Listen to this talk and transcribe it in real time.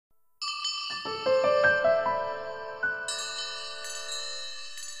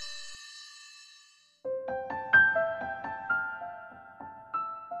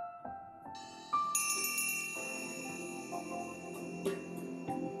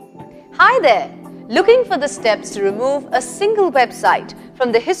Hi there! Looking for the steps to remove a single website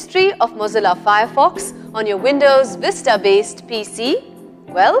from the history of Mozilla Firefox on your Windows Vista-based PC?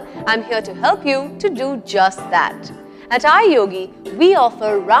 Well, I'm here to help you to do just that. At iYogi, we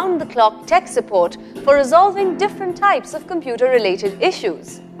offer round-the-clock tech support for resolving different types of computer-related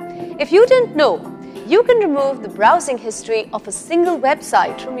issues. If you didn't know, you can remove the browsing history of a single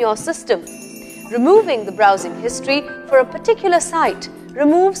website from your system. Removing the browsing history for a particular site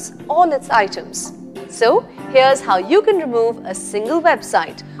removes all its items. So, here's how you can remove a single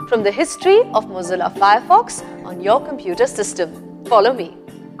website from the history of Mozilla Firefox on your computer system. Follow me.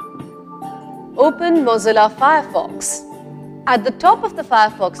 Open Mozilla Firefox. At the top of the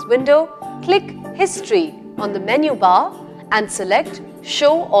Firefox window, click History on the menu bar and select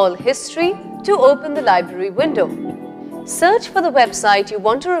Show All History to open the library window. Search for the website you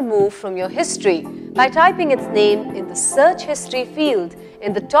want to remove from your history by typing its name in the Search History field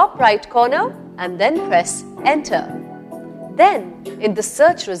in the top right corner and then press Enter. Then, in the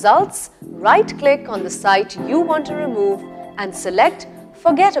search results, right-click on the site you want to remove and select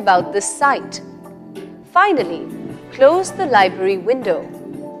Forget about this site. Finally, close the library window.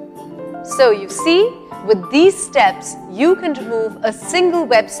 So you see, with these steps, you can remove a single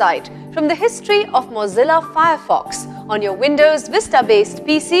website from the history of Mozilla Firefox on your Windows Vista-based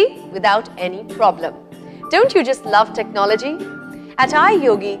PC without any problem. Don't you just love technology? At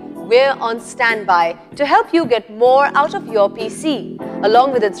iYogi, we're on standby to help you get more out of your PC,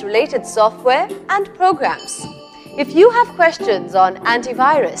 along with its related software and programs. If you have questions on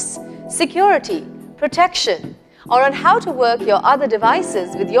antivirus, security, protection, or on how to work your other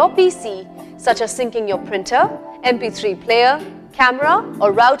devices with your PC, such as syncing your printer, MP3 player, camera,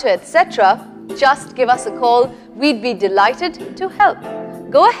 or router, etc., just give us a call. We'd be delighted to help.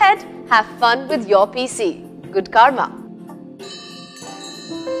 Go ahead, have fun with your PC. Good karma.